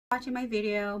Watching my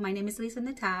video. My name is Lisa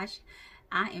Natash.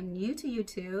 I am new to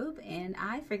YouTube and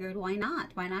I figured why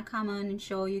not come on and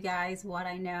show you guys what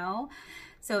I know.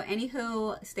 So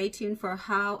anywho, stay tuned for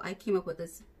how I came up with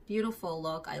this beautiful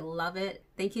look. I love it.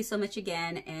 Thank you so much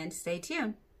again, and stay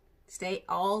tuned. Stay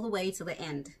all the way to the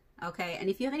end. Okay, and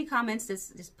if you have any comments,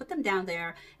 just put them down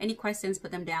there. Any questions,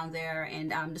 put them down there,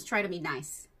 and just try to be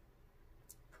nice,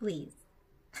 please.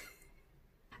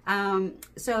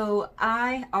 So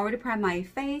I already primed my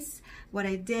face. What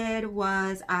I did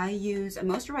was I used a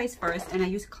moisturize first, and I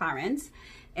used Clarins,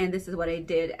 and this is what I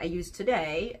did. I used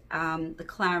today the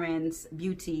Clarins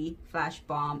Beauty Flash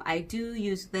Balm. I do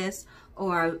use this,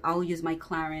 or I'll use my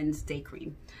Clarins Day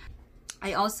Cream.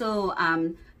 I also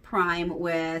prime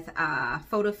with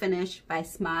Photo Finish by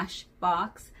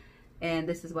Smashbox. And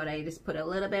this is what I just put a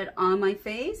little bit on my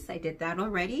face. I did that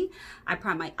already. I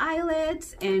primed my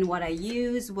eyelids, and what I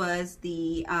used was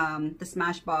the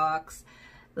Smashbox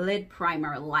Lid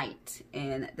Primer Light.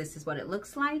 And this is what it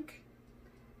looks like.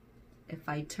 If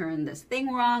I turn this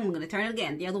thing wrong, I'm gonna turn it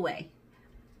again, the other way.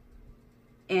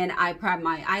 And I prime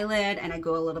my eyelid, and I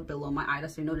go a little below my eye.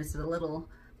 So you notice it's a little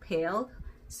pale.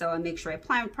 So I make sure I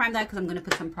prime that because I'm gonna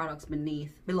put some products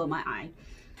below my eye.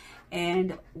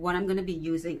 And what I'm going to be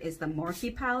using is the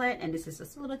Morphe palette, and this is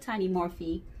just a little tiny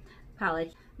Morphe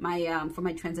palette. My for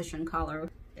my transition color,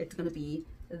 it's going to be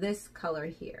this color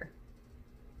here.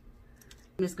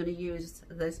 I'm just going to use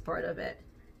this part of it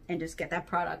and just get that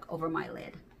product over my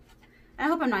lid. I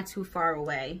hope I'm not too far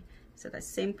away. So the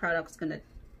same product's going to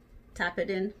tap it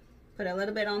in, put a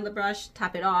little bit on the brush,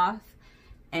 tap it off,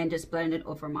 and just blend it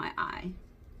over my eye.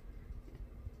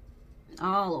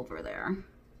 All over there.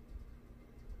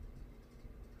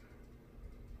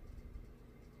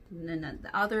 And then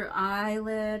the other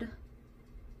eyelid.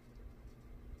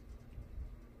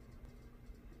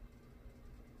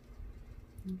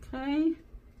 Okay. I'm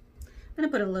gonna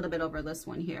put a little bit over this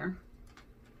one here.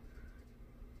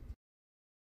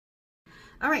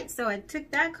 All right, so I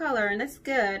took that color, and that's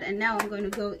good. And now I'm going to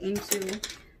go into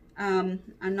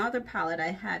another palette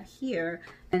I have here.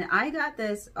 And I got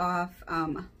this off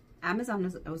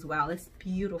Amazon as well. It's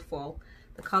beautiful.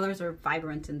 The colors are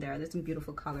vibrant in there. There's some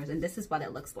beautiful colors, and this is what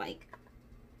it looks like.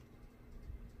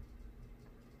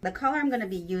 The color I'm going to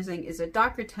be using is a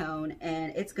darker tone,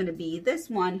 and it's going to be this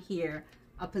one here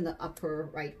up in the upper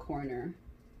right corner.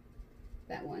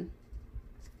 That one.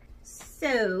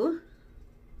 So,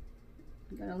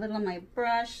 I got a little on my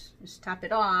brush, just tap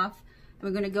it off, and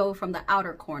we're going to go from the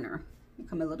outer corner.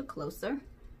 Come a little closer.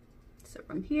 So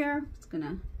from here, it's going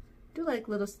to do like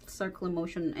little circular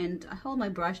motion, and I hold my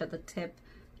brush at the tip,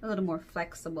 a little more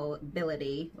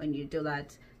flexibility when you do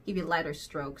that, give you lighter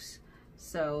strokes,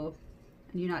 so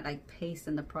you're not like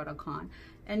pasting the product on.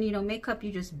 And you know, makeup,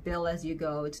 you just build as you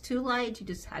go. It's too light, you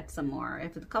just add some more.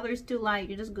 If the color is too light,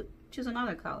 you just choose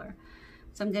another color.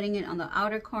 So I'm getting it on the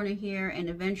outer corner here, and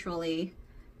eventually,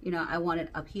 you know, I want it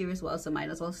up here as well, so might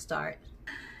as well start.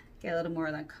 Get a little more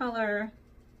of that color,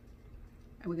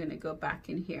 and we're gonna go back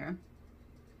in here.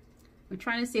 We're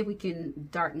trying to see if we can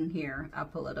darken here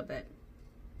up a little bit.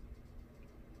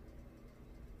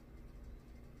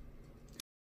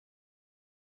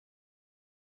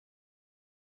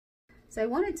 So I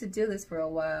wanted to do this for a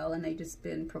while, and I just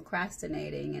been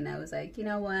procrastinating, and I was like, you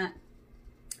know what?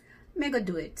 I'm gonna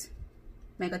do it.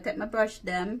 I'm gonna take my brush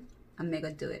them, I'm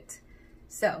gonna do it.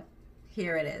 So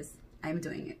here it is. I'm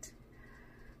doing it.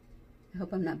 I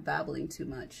hope I'm not babbling too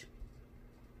much.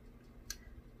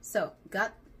 So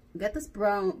got this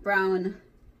brown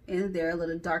in there, a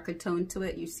little darker tone to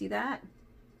it. You see that?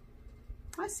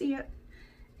 I see it.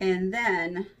 And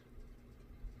then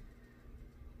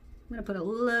I'm gonna put a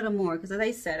little more, because as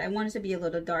I said, I want it to be a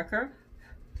little darker.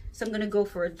 So I'm gonna go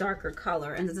for a darker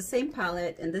color, and it's the same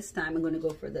palette, and this time I'm gonna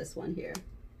go for this one here.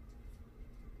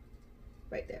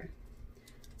 Right there.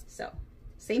 So,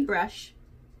 same brush,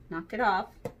 knock it off.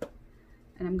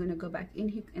 And I'm gonna go back in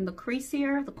here, in the crease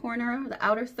here, the corner, the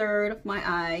outer third of my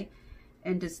eye,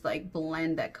 and just like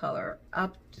blend that color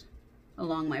up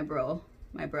along my brow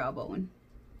bone.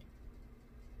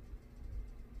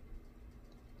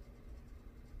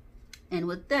 And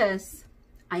with this,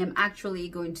 I am actually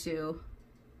going to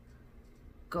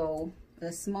go with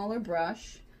a smaller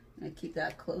brush. I keep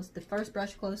that close, the first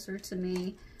brush closer to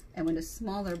me, and with a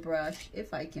smaller brush,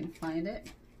 if I can find it,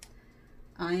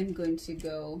 I'm going to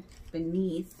go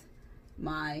beneath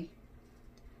my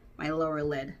lower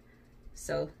lid.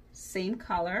 So same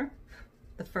color,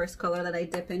 the first color that I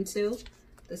dip into,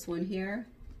 this one here.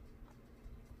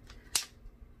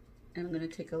 And I'm going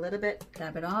to take a little bit,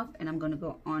 dab it off, and I'm going to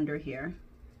go under here.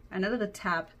 Another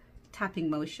tapping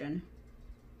motion.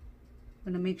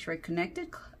 I'm going to make sure I connect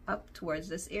it up towards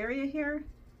this area here.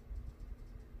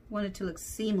 Want it to look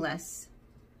seamless.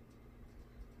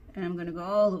 And I'm gonna go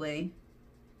all the way.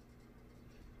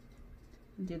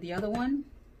 Do the other one.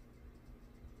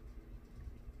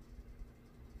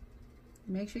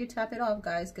 Make sure you tap it off,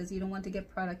 guys, because you don't want to get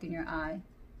product in your eye.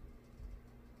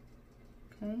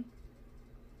 Okay.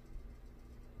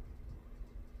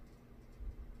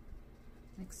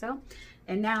 Like so.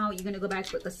 And now you're gonna go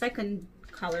back with the second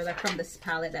color that from this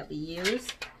palette that we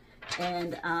used.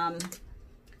 And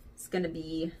it's gonna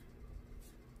be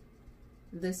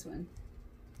this one.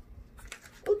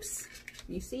 Oops,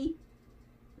 you see?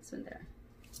 This one there.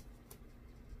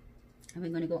 And we're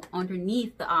gonna go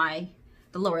underneath the eye,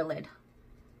 the lower lid.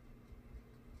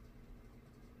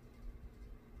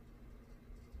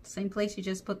 Same place you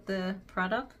just put the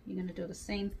product, you're gonna do the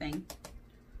same thing.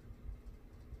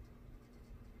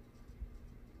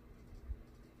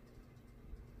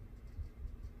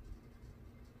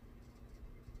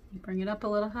 You bring it up a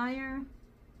little higher.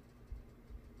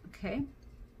 Okay,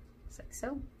 just like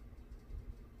so.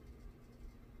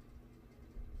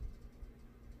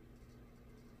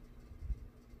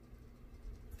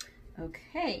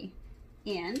 Okay,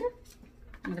 and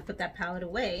I'm gonna put that palette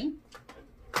away.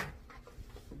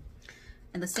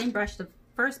 And the same brush, the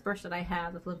first brush that I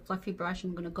have, the little fluffy brush,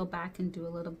 I'm gonna go back and do a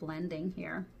little blending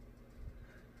here.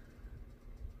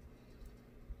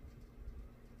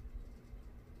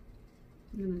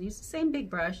 I'm gonna use the same big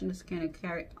brush and just kind of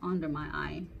carry it under my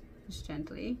eye, just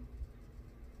gently.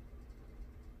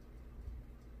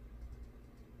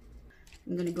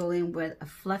 I'm gonna go in with a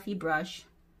fluffy brush.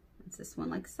 It's this one,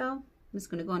 like so. I'm just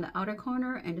gonna go in the outer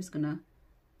corner and just gonna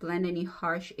blend any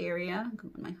harsh area. Go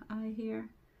in my eye here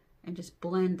and just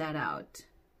blend that out.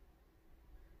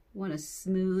 Want a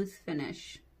smooth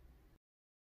finish.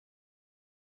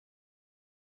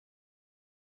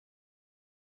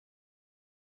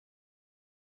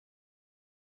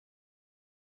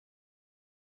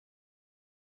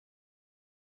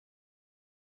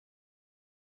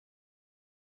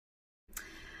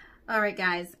 All right,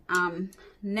 guys,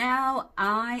 now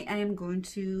I am going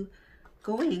to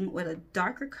going with a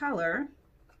darker color.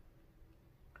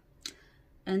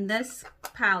 And this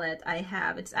palette I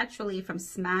have, it's actually from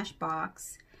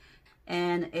Smashbox,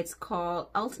 and it's called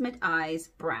Ultimate Eyes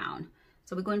Brown.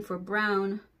 So we're going for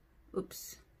brown,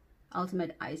 oops,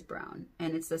 Ultimate Eyes Brown.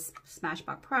 And it's a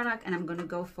Smashbox product, and I'm gonna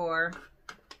go for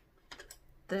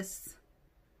this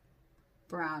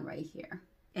brown right here.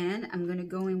 And I'm gonna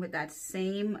go in with that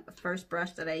same first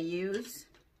brush that I use.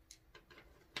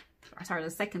 Sorry, the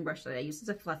second brush that I use is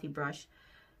a fluffy brush.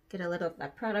 Get a little of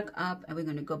that product up, and we're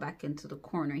gonna go back into the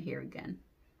corner here again.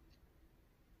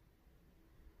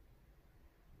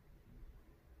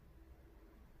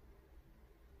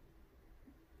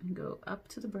 And go up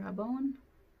to the brow bone,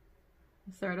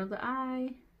 a third of the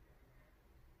eye.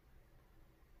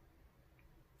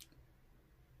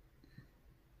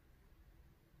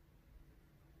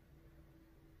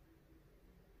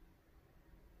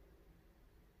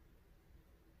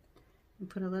 And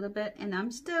put a little bit, and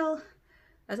I'm still,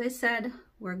 as I said,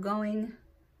 we're going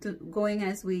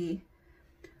as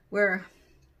we're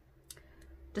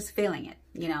just feeling it,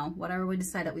 you know, whatever we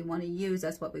decide that we want to use,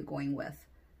 that's what we're going with.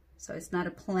 So it's not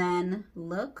a plan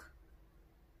look.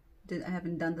 I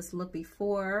haven't done this look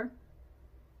before.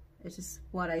 It's just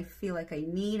what I feel like I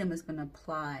need. I'm just going to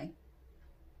apply.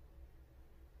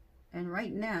 And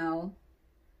right now,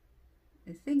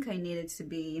 I think I need it to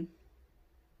be,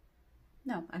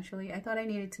 no, actually, I thought I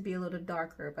needed to be a little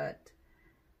darker, but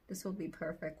this will be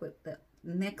perfect with the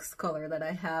next color that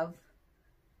I have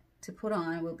to put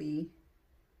on will be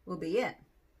it.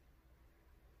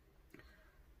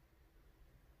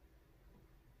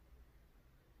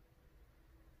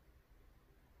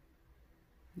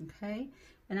 Okay,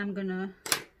 and I'm gonna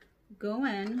go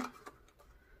in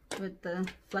with the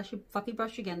fluffy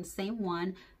brush again, the same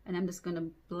one, and I'm just gonna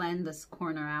blend this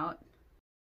corner out.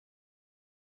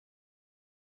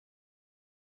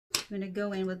 I'm gonna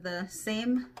go in with the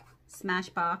same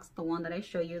Smashbox, the one that I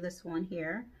show you, this one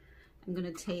here. I'm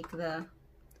gonna take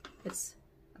it's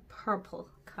a purple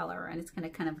color, and it's gonna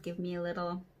kind of give me a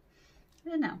little, I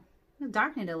don't know,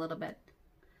 darken it a little bit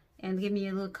and give me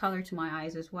a little color to my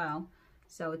eyes as well.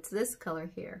 So it's this color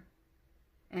here,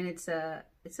 and it's a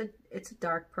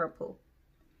dark purple.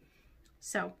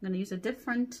 So I'm gonna use a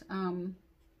different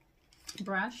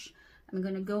brush. I'm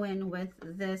gonna go in with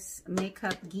this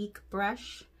Makeup Geek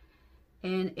brush,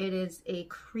 and it is a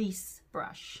crease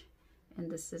brush, and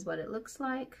this is what it looks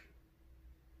like.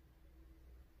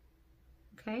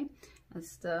 Okay,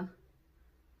 that's the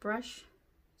brush.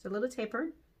 It's a little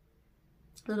tapered,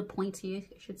 a little pointy,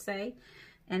 I should say.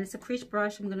 And it's a crease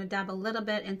brush. I'm gonna dab a little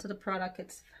bit into the product.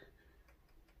 It's,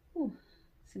 ooh,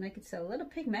 seems like it's a little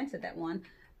pigmented, that one.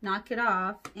 Knock it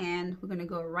off, and we're gonna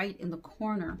go right in the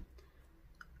corner,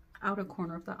 outer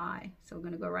corner of the eye. So we're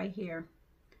gonna go right here.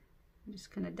 I'm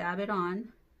just gonna dab it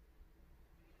on,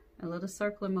 a little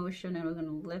circular motion, and we're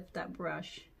gonna lift that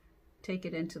brush, take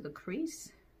it into the crease.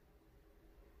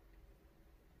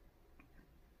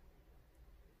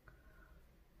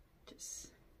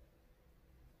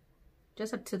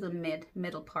 Just up to the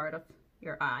middle part of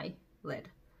your eyelid.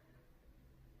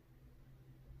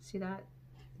 See that?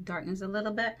 Darkens a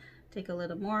little bit. Take a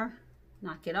little more,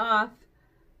 knock it off,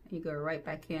 and you go right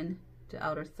back in to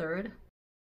outer third.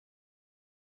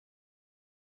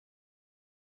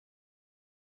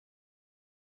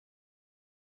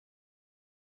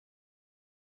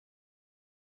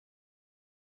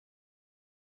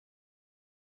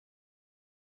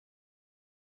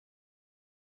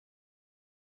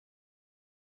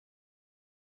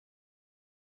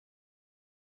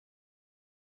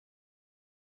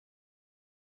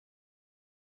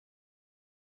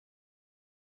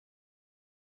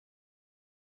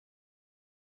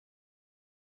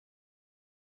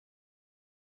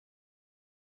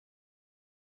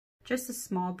 Just a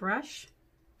small brush.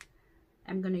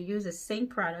 I'm going to use the same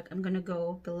product. I'm going to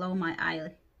go below my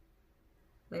eyelid,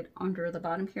 under the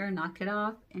bottom here, knock it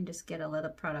off, and just get a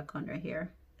little product under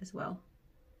here as well.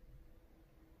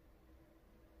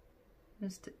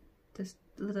 Just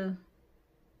little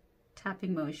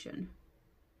tapping motion,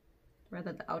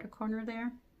 rather the outer corner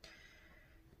there.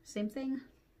 Same thing.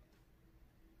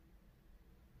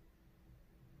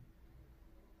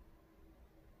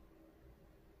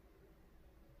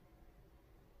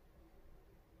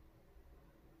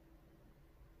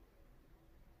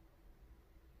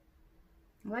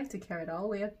 I like to carry it all the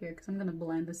way up here because I'm going to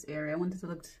blend this area. I want it to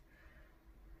look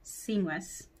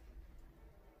seamless.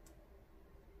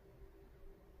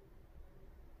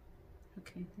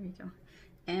 Okay, there you go.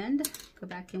 And go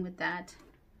back in with that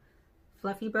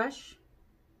fluffy brush.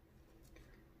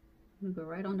 I'm going to go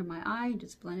right under my eye,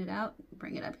 just blend it out,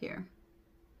 bring it up here.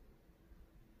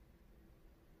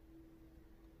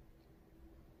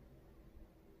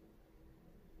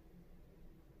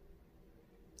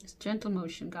 Just gentle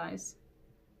motion, guys.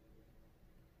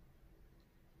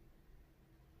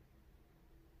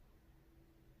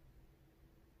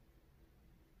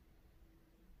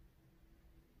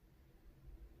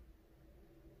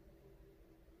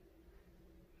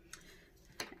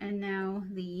 And now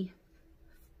the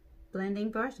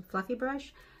blending brush, the fluffy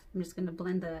brush, I'm just going to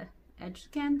blend the edge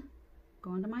again,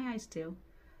 go under my eyes too.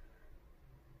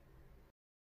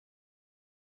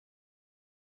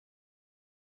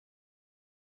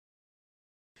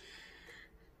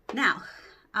 Now,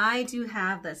 I do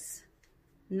have this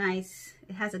nice,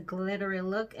 it has a glittery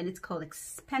look, and it's called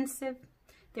Expensive.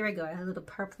 There we go, I have a little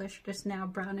purplish just now,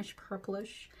 brownish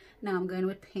purplish. Now I'm going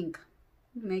with pink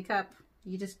makeup.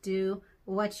 You just do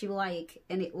what you like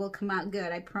and it will come out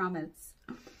good, I promise.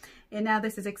 And now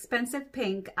this is Expensive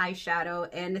Pink eyeshadow,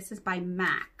 and this is by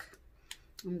MAC.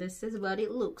 And this is what it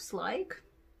looks like.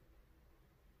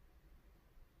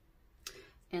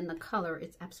 And the color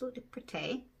is absolutely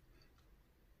pretty.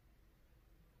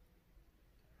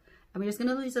 And we're just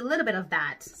going to use a little bit of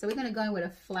that. So we're going to go in with a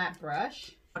flat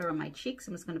brush. Water on my cheeks.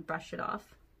 I'm just going to brush it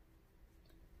off.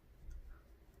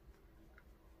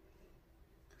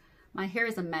 My hair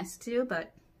is a mess too,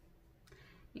 but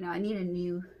you know, I need a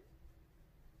new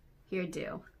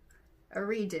hairdo, a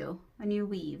redo, a new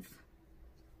weave,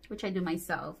 which I do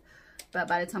myself. But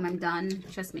by the time I'm done,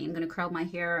 trust me, I'm going to curl my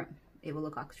hair. It will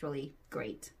look actually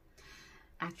great.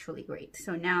 Actually great.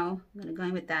 So now I'm going to go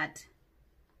in with that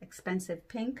Expensive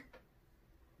Pink.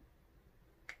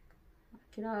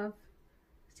 Knock it off.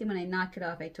 See, when I knock it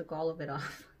off, I took all of it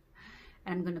off.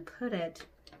 And I'm going to put it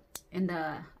in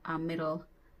the middle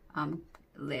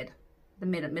lid, the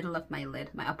middle of my lid,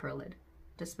 my upper lid,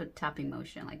 just with tapping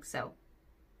motion like so.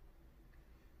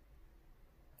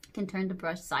 You can turn the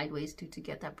brush sideways to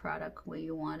get that product where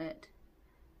you want it.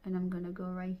 And I'm going to go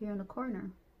right here in the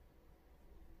corner.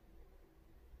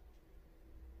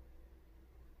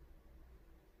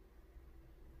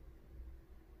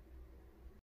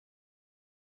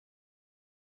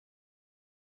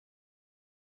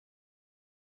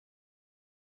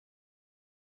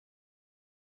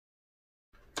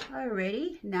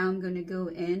 Alrighty, now I'm going to go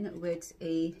in with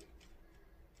a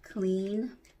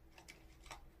clean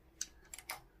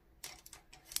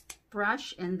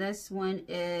brush, and this one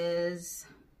is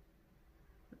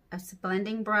a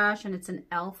blending brush, and it's an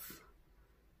e.l.f.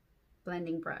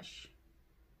 blending brush.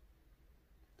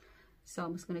 So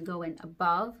I'm just going to go in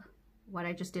above what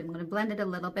I just did. I'm going to blend it a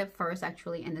little bit first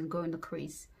actually, and then go in the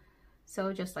crease.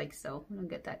 So just like so. We don't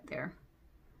get that there.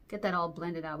 Get that all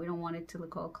blended out. We don't want it to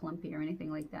look all clumpy or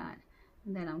anything like that.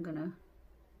 And then I'm going to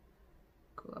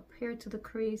go up here to the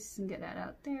crease and get that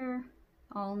out there.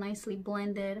 All nicely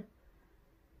blended.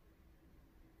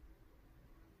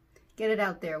 Get it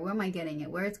out there. Where am I getting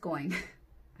it? Where it's going?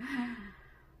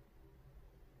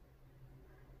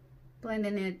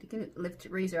 Blending it. You can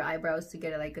raise your eyebrows to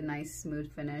get it like a nice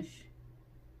smooth finish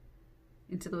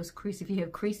into those creases. If you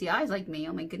have creasy eyes like me,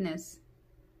 oh my goodness.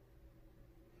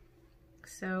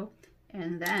 So,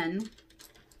 and then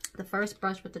the first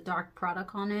brush with the dark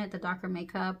product on it, the darker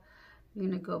makeup, you're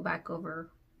gonna go back over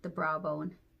the brow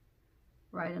bone,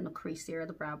 right in the crease here of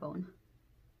the brow bone.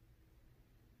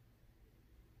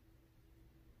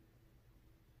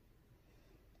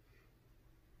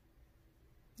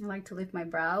 I like to lift my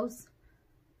brows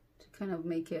to kind of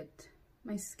make it,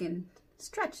 my skin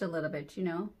stretch a little bit, you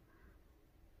know,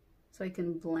 so I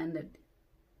can blend it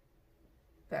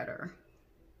better.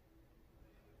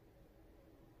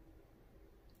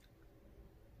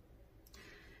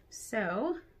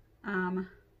 So,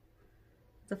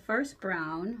 the first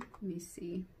brown, let me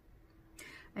see.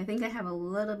 I think I have a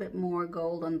little bit more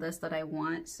gold on this that I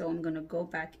want, so I'm gonna go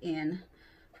back in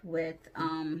with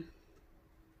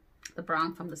the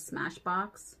brown from the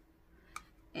Smashbox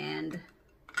and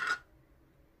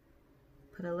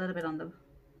put a little bit on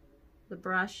the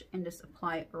brush and just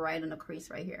apply it right on the crease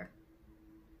right here.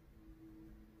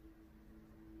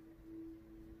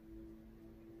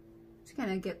 To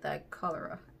kind of get that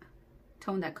color,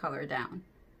 tone that color down.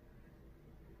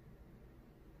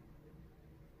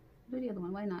 Do the other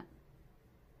one, why not?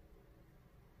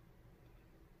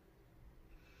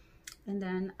 And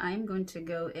then I'm going to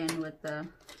go in with the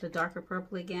darker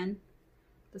purple again,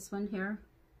 this one here,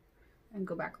 and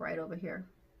go back right over here.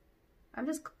 I'm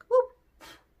just, whoop!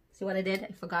 See what I did?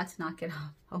 I forgot to knock it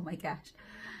off. Oh my gosh.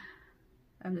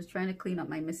 I'm just trying to clean up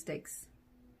my mistakes.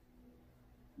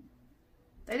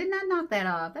 I did not knock that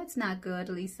off. That's not good,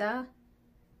 Lisa.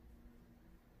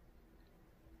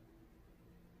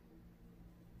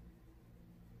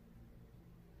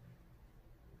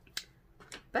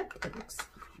 But it looks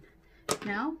fine.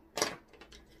 Now,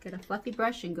 get a fluffy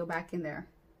brush and go back in there.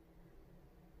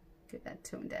 Get that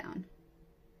tone down.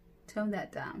 Tone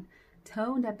that down.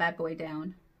 Tone that bad boy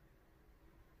down.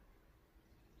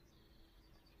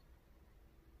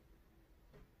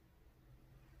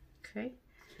 Okay.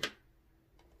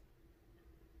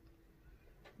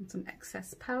 And some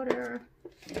excess powder.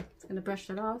 It's gonna brush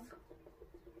it off.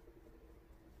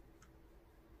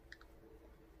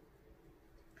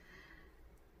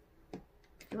 I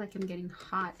feel like I'm getting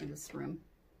hot in this room.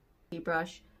 The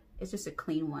brush is just a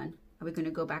clean one. And we're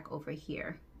gonna go back over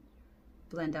here.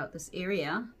 Blend out this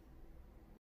area.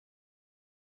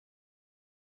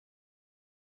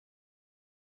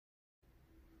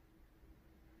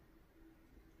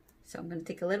 So I'm gonna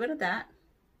take a little bit of that.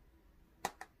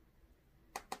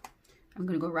 I'm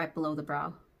gonna go right below the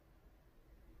brow.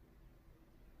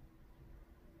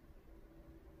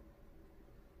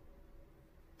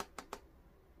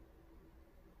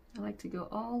 I like to go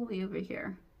all the way over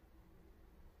here.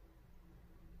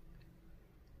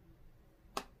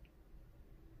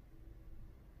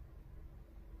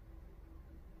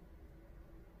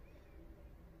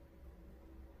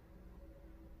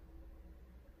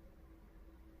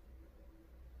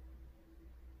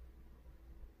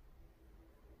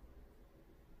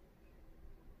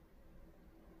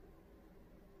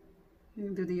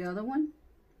 And do the other one.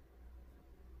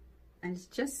 And it's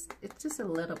just a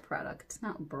little product. It's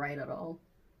not bright at all.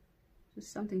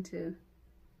 Just something to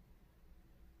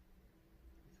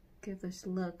give this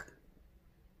look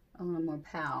a little more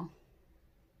pow.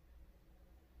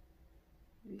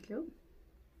 There you go.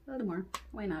 A little more.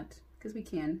 Why not? Because we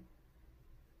can.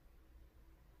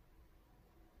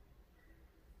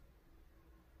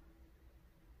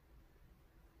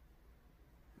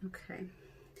 Okay.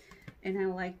 And I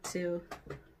like to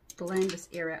blend this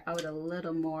area out a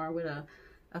little more with a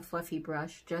fluffy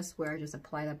brush, just where I just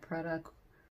apply the product.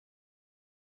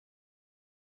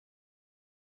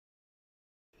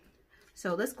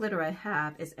 So this glitter I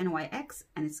have is NYX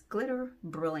and it's Glitter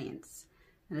Brilliance.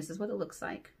 And this is what it looks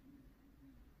like.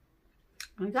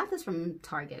 I got this from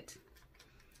Target.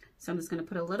 So I'm just gonna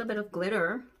put a little bit of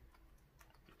glitter,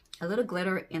 a little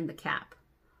glitter in the cap.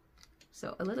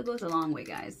 So a little goes a long way,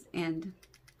 guys. And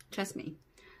trust me,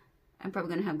 I'm probably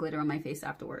gonna have glitter on my face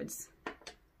afterwards,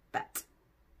 but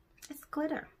it's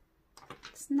glitter.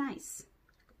 It's nice.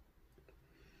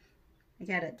 I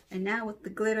got it. And now with the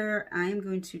glitter, I'm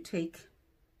going to take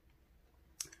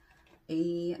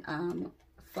a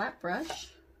flat brush,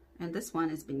 and this one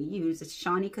has been used. It's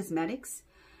Shawnee Cosmetics.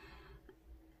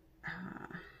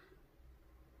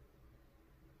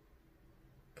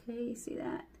 Okay, you see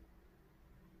that?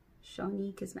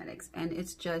 Shawnee Cosmetics, and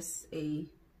it's just a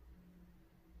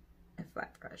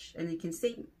flat brush, and you can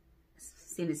see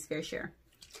its fair share.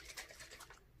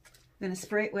 I'm gonna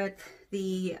spray it with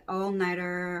the All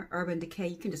Nighter Urban Decay.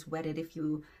 You can just wet it if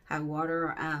you have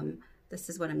water. This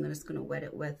is what I'm just gonna wet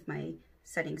it with my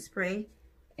setting spray,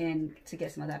 and to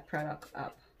get some of that product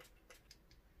up.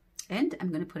 And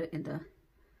I'm gonna put it in the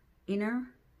inner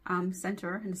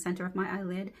center, in the center of my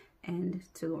eyelid, and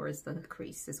towards the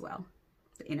crease as well,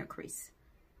 the inner crease.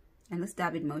 And let's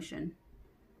dab in motion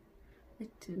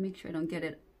to make sure I don't get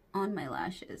it on my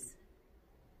lashes.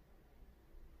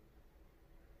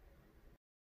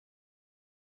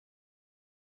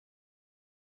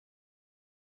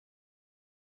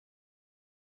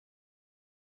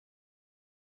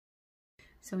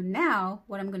 So now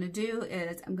what I'm gonna do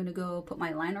is I'm gonna go put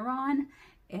my liner on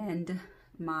and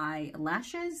my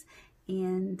lashes,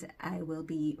 and I will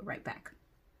be right back.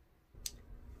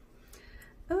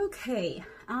 Okay,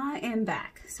 I am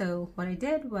back. So what I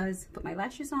did was put my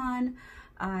lashes on,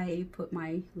 I put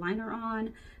my liner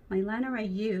on. My liner I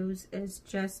use is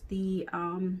just the,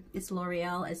 it's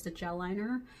L'Oreal, it's the gel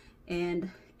liner,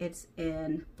 and it's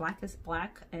in Blackest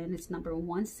Black, and it's number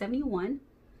 171.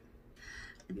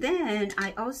 Then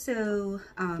I also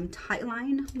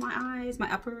tightline my eyes, my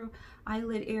upper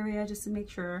eyelid area, just to make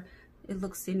sure it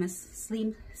looks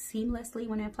seamlessly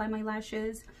when I apply my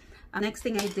lashes. Next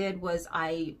thing I did was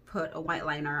I put a white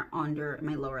liner under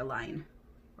my lower line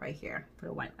right here. Put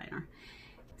a white liner.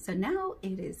 So now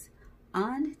it is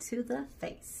on to the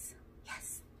face.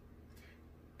 Yes.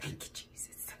 Thank you,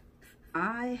 Jesus.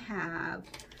 I have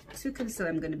two concealers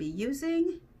I'm going to be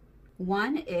using.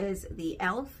 One is the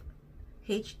e.l.f.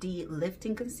 HD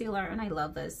Lifting Concealer, and I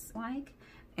love this,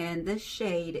 and this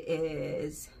shade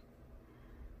is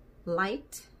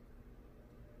Light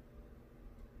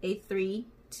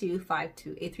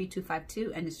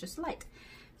A3252, and it's just light.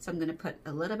 So I'm going to put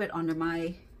a little bit under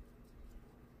my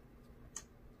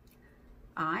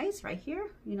eyes right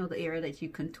here, you know, the area that you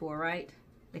contour, right?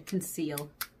 Like conceal,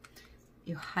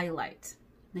 you highlight,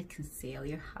 like conceal,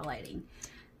 you're highlighting.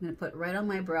 I'm going to put right on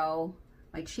my brow,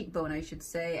 my cheekbone, I should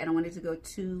say. I don't want it to go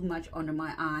too much under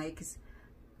my eye because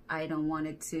I don't want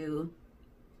it to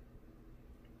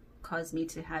cause me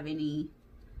to have any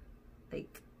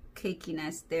like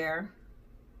cakiness there,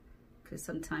 because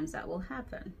sometimes that will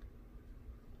happen.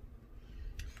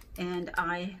 And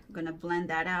I'm gonna blend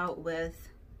that out with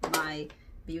my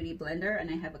beauty blender, and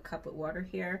I have a cup of water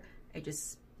here.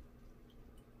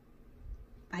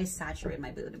 I saturate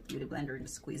my beauty blender and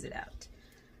squeeze it out.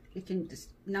 You can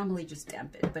just normally just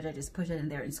damp it, but I just put it in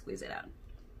there and squeeze it out.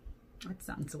 That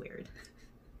sounds weird.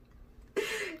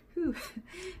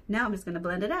 Now I'm just gonna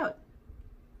blend it out.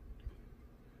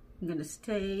 I'm gonna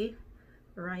stay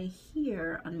right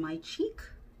here on my cheek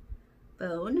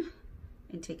bone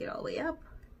and take it all the way up.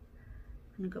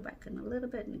 I'm gonna go back in a little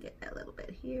bit and get that little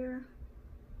bit here.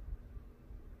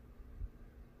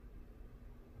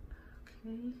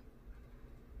 Okay,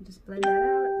 just blend that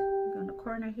out. Go in the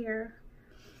corner here.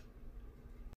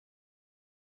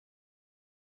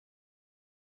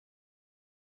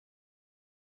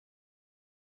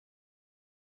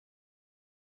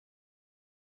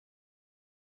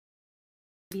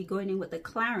 Be going in with the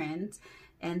Clarins,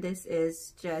 and this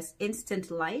is just Instant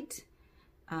Light,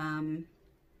 and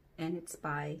it's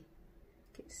by, you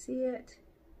can see it,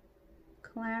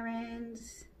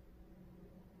 Clarins.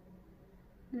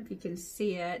 I don't know if you can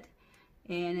see it,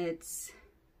 and it's,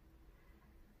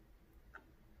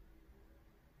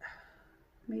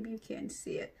 maybe you can't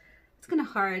see it. It's kind of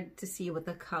hard to see with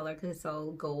the color because it's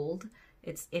all gold.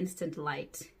 It's Instant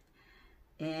Light,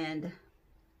 and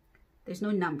there's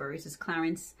no numbers. It's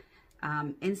Clarins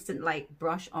Instant Light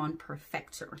Brush On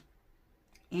Perfector.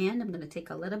 And I'm going to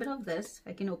take a little bit of this, if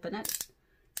I can open it.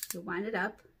 You wind it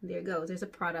up. There it goes. There's a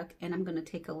product. And I'm going to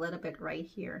take a little bit right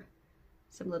here.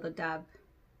 Some little dab.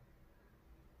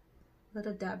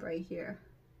 Little dab right here.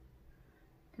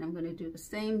 And I'm going to do the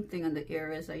same thing on the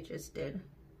areas I just did.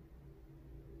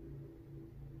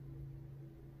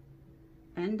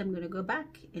 And I'm going to go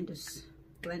back and just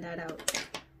blend that out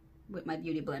with my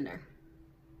beauty blender.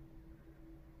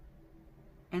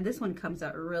 And this one comes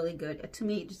out really good. To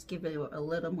me, it just gives it a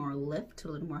little more lift, a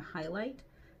little more highlight.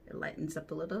 It lightens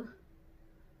up a little.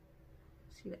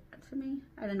 See that for me?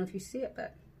 I don't know if you see it,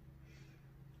 but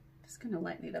just gonna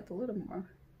lighten it up a little more.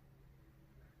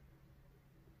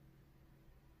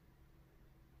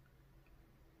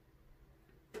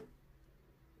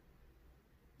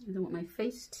 I don't want my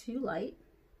face too light.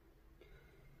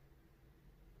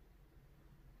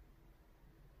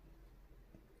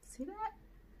 See that?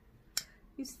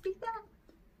 You see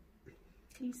that?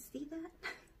 Can you see that?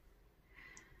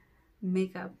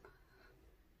 Makeup.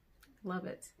 Love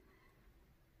it.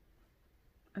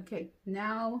 Okay,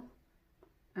 now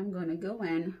I'm gonna go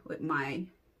in with my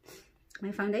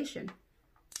foundation.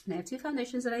 And I have two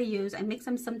foundations that I use. I mix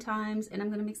them sometimes, and I'm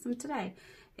gonna mix them today.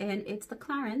 And it's the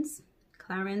Clarins,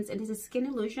 and this is Skin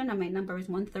Illusion, and my number is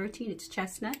 113. It's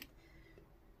chestnut.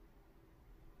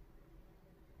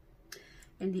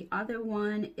 And the other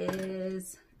one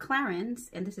is Clarins,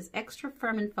 and this is Extra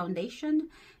Firm Foundation,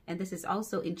 and this is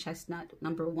also in chestnut,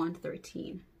 number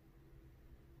 113.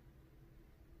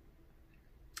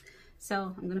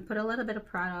 So I'm gonna put a little bit of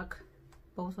product,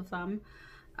 both of them,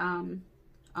 on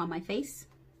my face,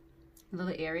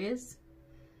 little areas,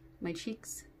 my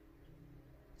cheeks.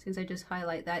 Since I just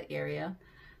highlight that area,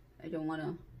 I don't want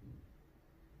to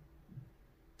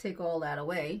take all that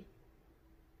away.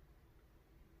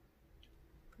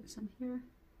 Put some here.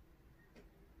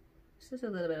 Just a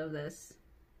little bit of this,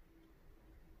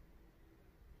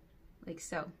 like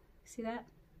so. See that?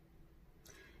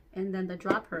 And then the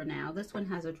dropper now. This one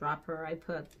has a dropper. I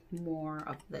put more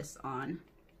of this on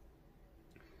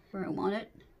where I want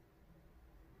it.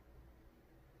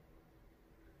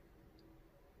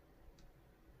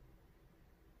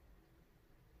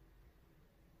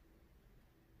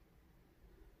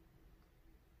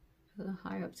 A little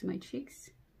higher up to my cheeks,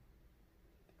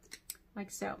 like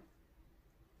so.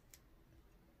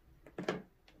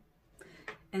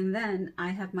 And then I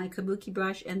have my kabuki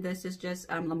brush, and this is just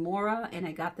Lamora, and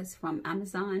I got this from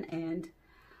Amazon, and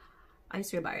I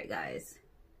swear by it, guys.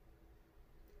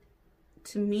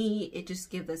 To me, it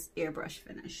just gives this airbrush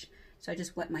finish. So I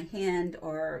just wet my hand,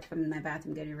 or if I'm in my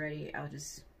bathroom getting ready, I'll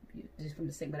just use from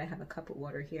the sink, but I have a cup of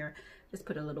water here. Just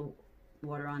put a little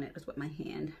water on it, just wet my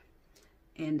hand,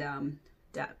 and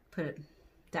damp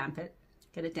it,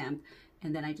 get it damp,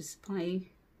 and then I just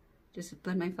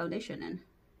blend my foundation in.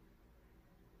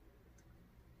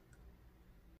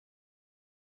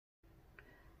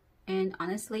 And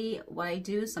honestly, what I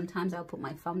do, sometimes I'll put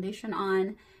my foundation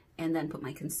on and then put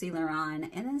my concealer on,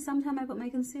 and then sometimes I put my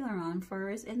concealer on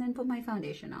first and then put my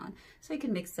foundation on. So you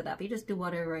can mix it up. You just do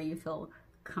whatever you feel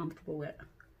comfortable with.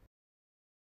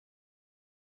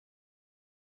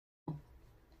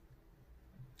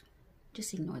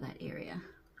 Just ignore that area.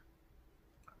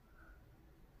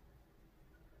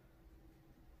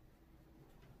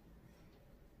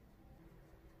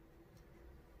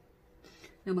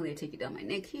 Normally I take it down my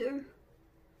neck here.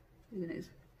 I'm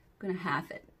gonna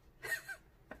half it.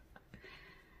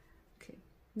 Okay,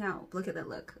 now look at that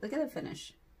look. Look at the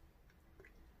finish.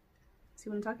 See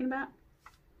what I'm talking about?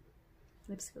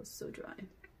 Lips feel so dry.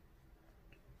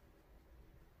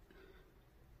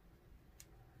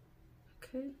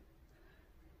 Okay.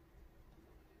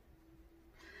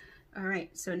 All right,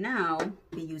 so now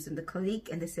we're using the Clinique,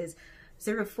 and this is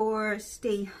 04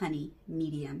 Stay Honey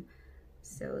Medium.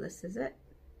 So this is it.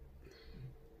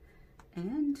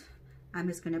 And I'm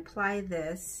just going to apply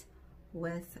this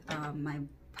with my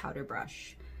powder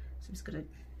brush. So I'm just going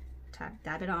to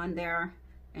dab it on there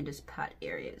and just pat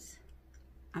areas.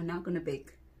 I'm not going to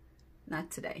bake, not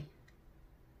today.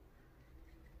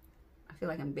 I feel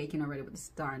like I'm baking already with this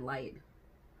darn light.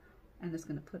 I'm just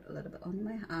going to put a little bit on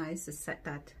my eyes to set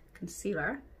that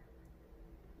concealer.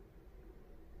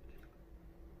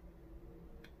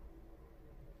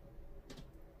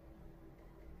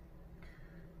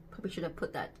 Probably should have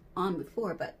put that on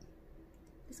before, but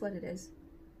it's what it is.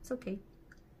 It's okay.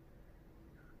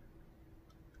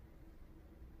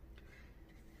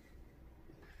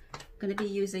 I'm going to be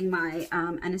using my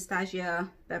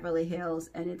Anastasia Beverly Hills,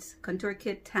 and it's Contour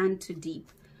Kit Tan to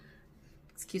Deep.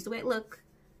 Excuse the way it looks.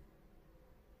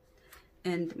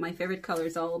 And my favorite color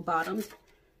is all bottomed,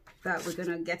 but we're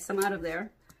going to get some out of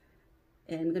there.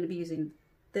 And I'm going to be using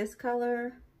this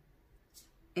color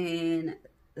and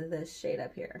this shade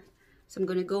up here. So I'm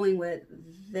going to go in with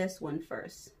this one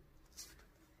first.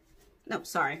 No,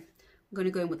 sorry. I'm going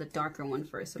to go in with a darker one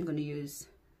first. I'm going to use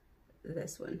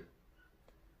this one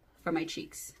for my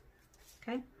cheeks.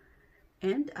 Okay?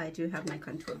 And I do have my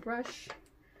contour brush.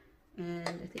 And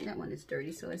I think that one is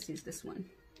dirty, so let's use this one.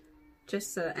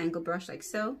 Just an angle brush like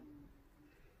so.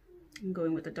 I'm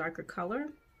going with a darker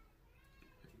color.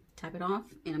 Tap it off,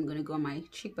 and I'm going to go on my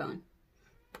cheekbone.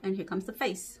 And here comes the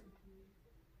face.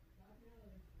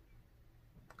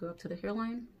 Go up to the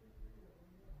hairline.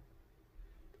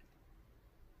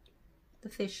 The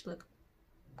fish look.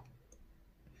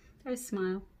 There's a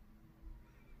smile.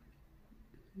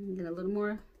 Get a little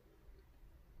more.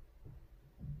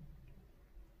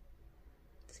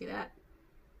 See that?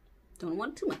 Don't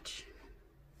want too much.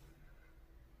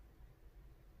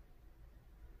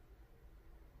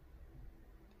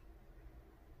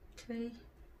 Okay,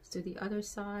 let's do the other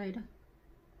side.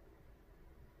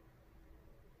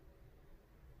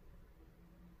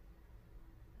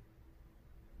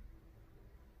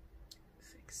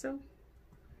 Like so.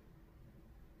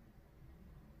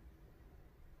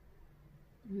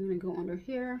 I'm gonna go under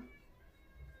here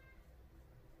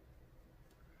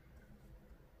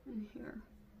and here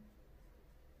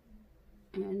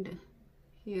and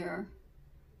here.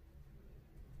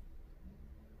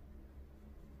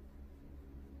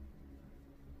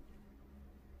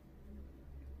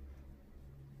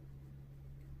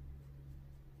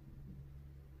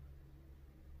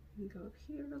 And go up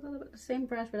here a little bit. The same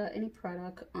brush without any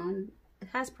product on. It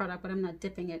has product, but I'm not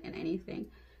dipping it in anything.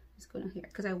 Just going here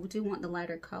because I do want the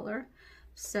lighter color.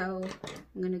 So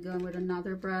I'm going to go in with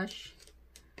another brush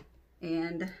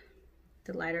and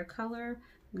the lighter color.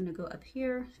 I'm going to go up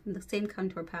here in the same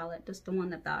contour palette, just the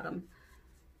one at the bottom.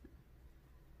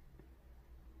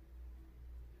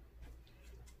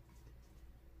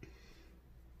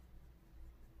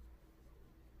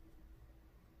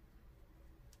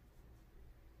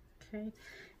 Okay,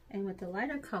 and with the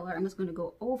lighter color, I'm just going to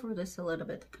go over this a little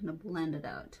bit to kind of blend it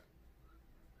out.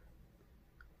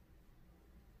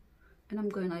 And I'm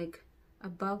going like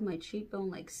above my cheekbone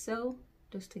like so,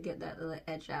 just to get that little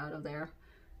edge out of there,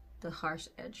 the harsh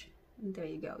edge. And there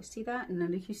you go. See that? And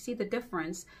then if you see the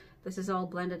difference, this is all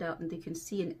blended out, and you can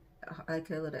see like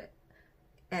a little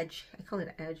edge. I call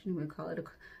it an edge, and we call it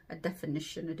a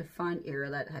definition, a defined area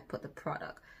that I put the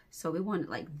product. So we want it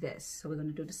like this. So we're going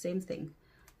to do the same thing.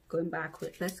 Going back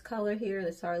with this color here,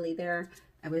 that's already there,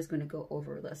 and we're just going to go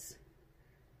over this,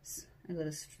 a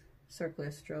little circular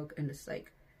stroke, and just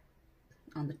like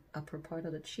on the upper part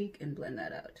of the cheek, and blend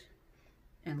that out.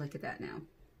 And look at that now.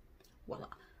 Voila.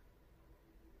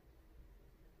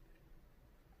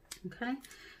 Okay,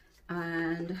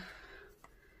 and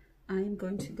I'm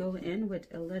going to go in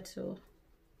with a little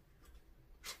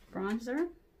bronzer.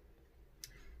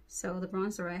 So the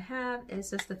bronzer I have is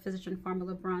just the Physician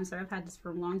Formula bronzer. I've had this for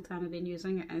a long time. I've been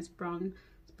using it, and it's bronze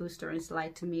booster. It's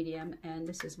light to medium, and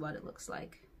this is what it looks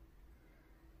like.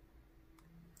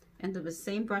 And the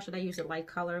same brush that I use, a light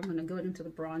color, I'm going to go into the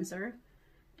bronzer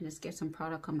and just get some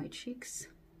product on my cheeks.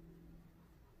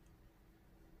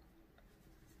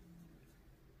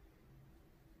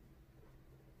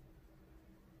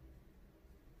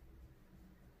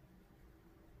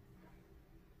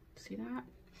 See that?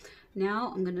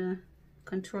 Now I'm gonna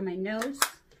contour my nose.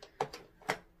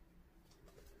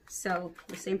 So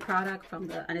the same product from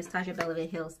the Anastasia Beverly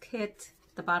Hills kit,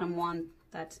 the bottom one,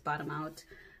 that's bottom out.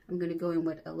 I'm gonna go in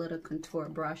with a little contour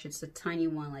brush. It's a tiny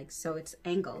one, like so. It's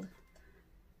angled.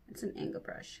 It's an angle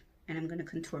brush, and I'm gonna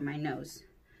contour my nose.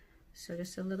 So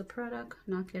just a little product,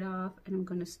 knock it off, and I'm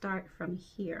gonna start from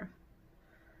here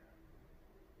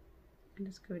and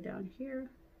just go down here.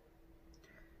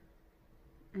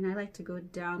 And I like to go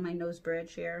down my nose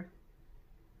bridge here,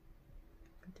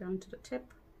 down to the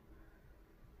tip.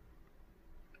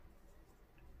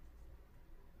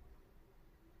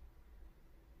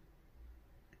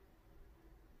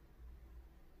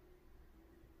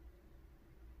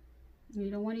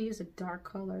 You don't want to use a dark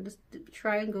color. Just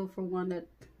try and go for one that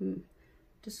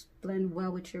just blend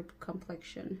well with your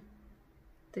complexion.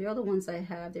 The other ones I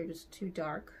have, they're just too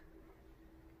dark.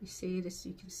 You see this,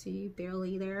 you can see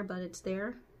barely there, but it's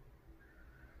there.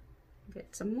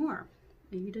 Get some more,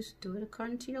 and you just do it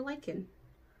according to your liking.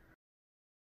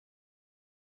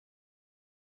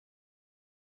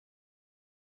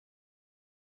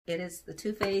 It is the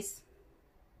Too Faced,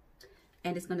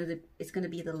 and it's gonna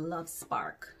be the Love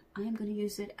Spark. I am gonna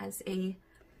use it as a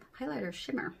highlighter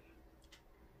shimmer.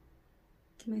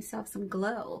 Give myself some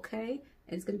glow, okay?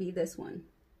 And it's gonna be this one.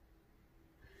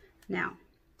 Now,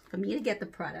 for me to get the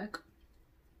product,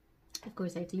 of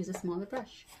course, I have to use a smaller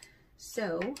brush.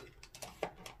 So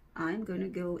I'm going to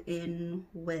go in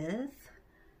with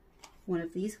one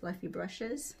of these fluffy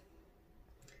brushes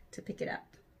to pick it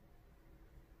up.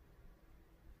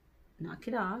 Knock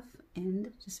it off,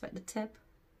 and just at the tip,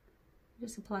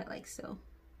 just apply it like so.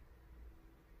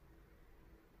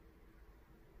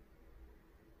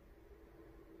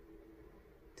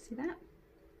 See that?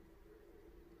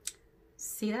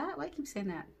 See that? Why do I keep saying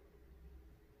that?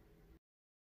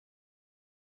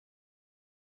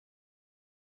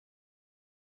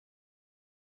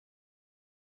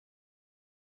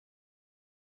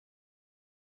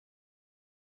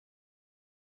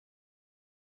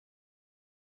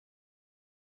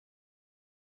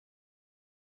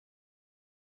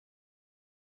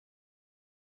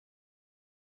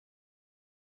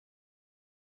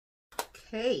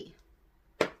 Okay,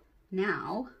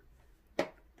 now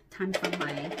time for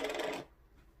my,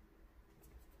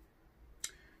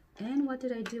 and what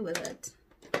did I do with it?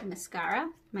 Mascara,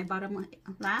 my bottom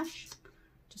lash,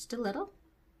 just a little.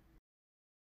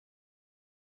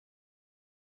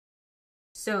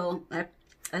 So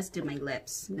let's do my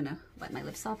lips. I'm gonna wipe my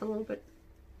lips off a little bit.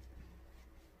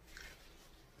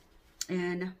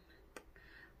 And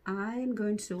I'm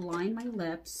going to line my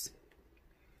lips.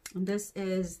 And this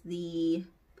is the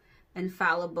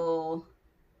Infallible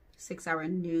 6-Hour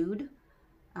Nude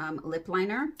lip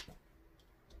liner.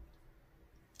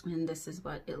 And this is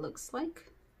what it looks like.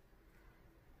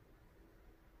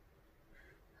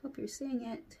 Hope you're seeing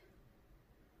it.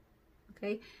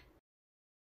 Okay.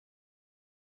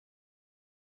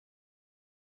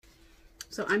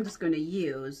 So I'm just going to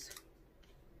use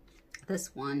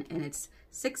this one, and it's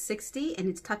 $6.60, and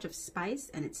it's Touch of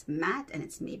Spice, and it's matte, and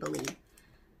it's Maybelline.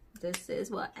 This is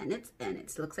what, and it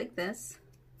looks like this.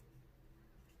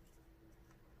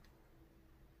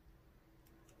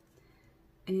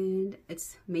 And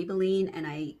it's Maybelline, and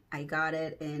I got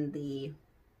it in the,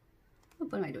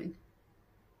 what am I doing?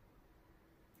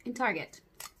 In Target.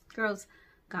 Girls,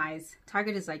 guys,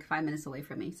 Target is like 5 minutes away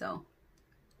from me, so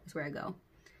that's where I go.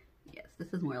 Yes,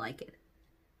 this is more like it.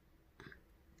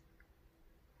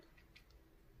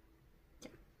 Yeah.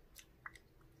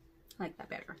 I like that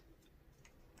better.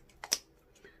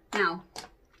 Now,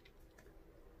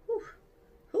 whoo,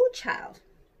 child.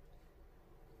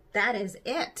 That is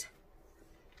it.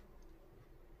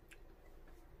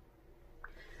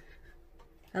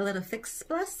 A little Fix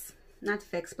Plus, not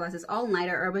Fix Plus, it's All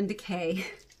Nighter Urban Decay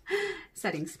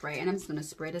setting spray, and I'm just gonna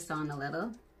spray this on a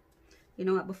little. You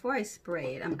know what, before I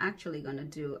spray it, I'm actually gonna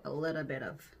do a little bit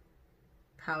of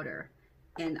powder.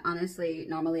 And honestly,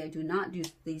 normally I do not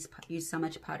use so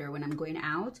much powder when I'm going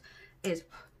out, is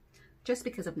just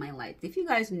because of my light. If you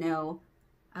guys know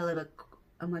a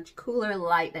much cooler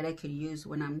light that I could use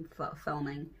when I'm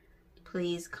filming,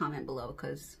 please comment below,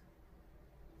 because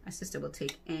my sister will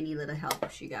take any little help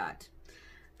she got.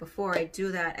 Before I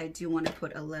do that, I do want to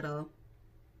put a little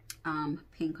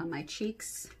pink on my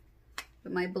cheeks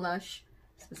with my blush.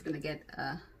 So it's gonna get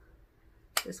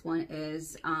this one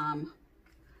is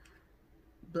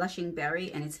Blushing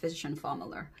Berry, and it's Physician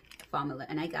Formula.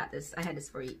 And I got this, I had this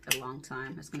for a long time.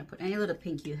 I'm just gonna put any little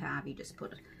pink you have, you just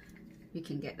put it, you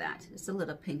can get that. It's a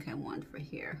little pink I want for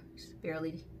here. Just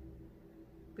barely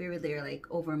there, like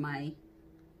over my,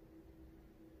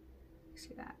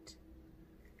 see that?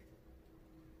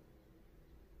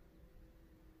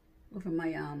 Over my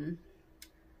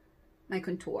my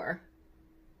contour.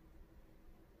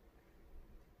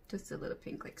 Just a little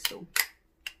pink like so.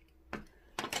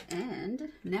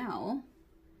 And now,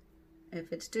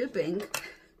 if it's too pink,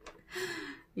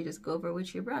 you just go over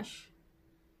with your brush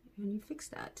and you fix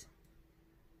that.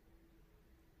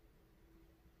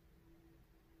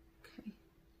 Okay,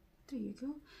 there you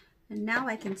go. And now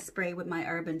I can spray with my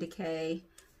Urban Decay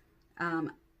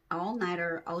All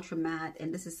Nighter Ultra Matte,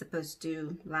 and this is supposed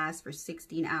to last for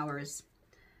 16 hours.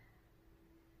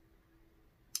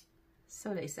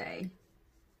 So they say.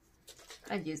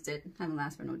 I've used it. I haven't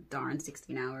lasted for no darn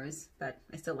 16 hours, but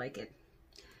I still like it.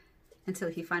 And so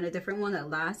if you find a different one that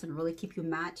lasts and really keep you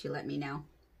matte, you let me know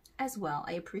as well.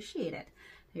 I appreciate it.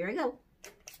 Here I go.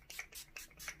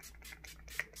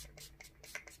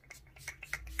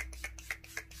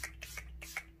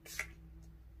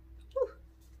 Whew.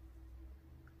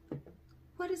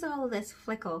 What is all of this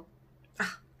flickle?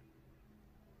 Ah.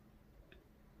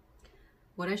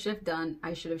 What I should have done,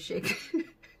 I should have shaken.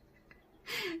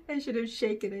 I should have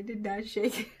shaken. I did not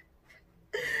shake it.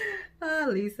 Oh,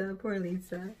 Lisa, poor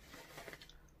Lisa.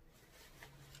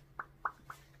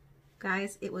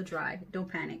 Guys, it will dry. Don't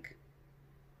panic.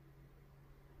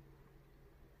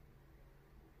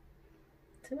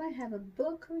 Do I have a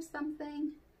book or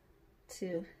something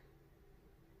to...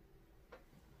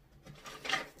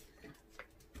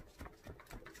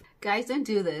 Guys, don't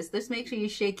do this. Just make sure you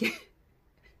shake it.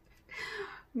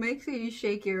 Make sure you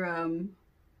shake your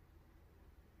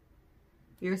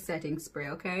setting spray,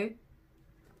 okay?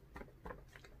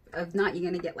 If not, you're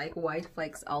gonna get like white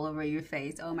flakes all over your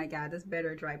face. Oh my god, this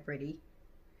better dry pretty.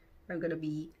 I'm gonna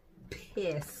be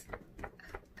pissed.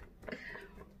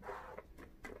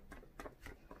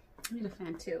 I need a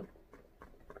fan too.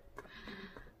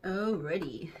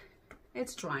 Alrighty.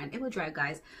 It's drying. It will dry,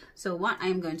 guys. So what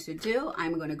I'm going to do,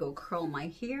 I'm going to go curl my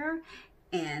hair,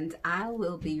 and I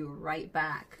will be right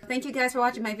back. Thank you guys for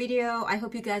watching my video. I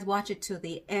hope you guys watch it to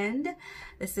the end.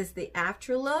 This is the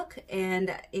after look,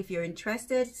 and if you're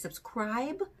interested,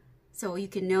 subscribe so you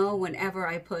can know whenever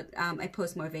I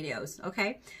post more videos.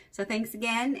 Okay, so thanks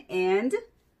again, and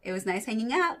it was nice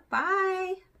hanging out.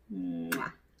 Bye.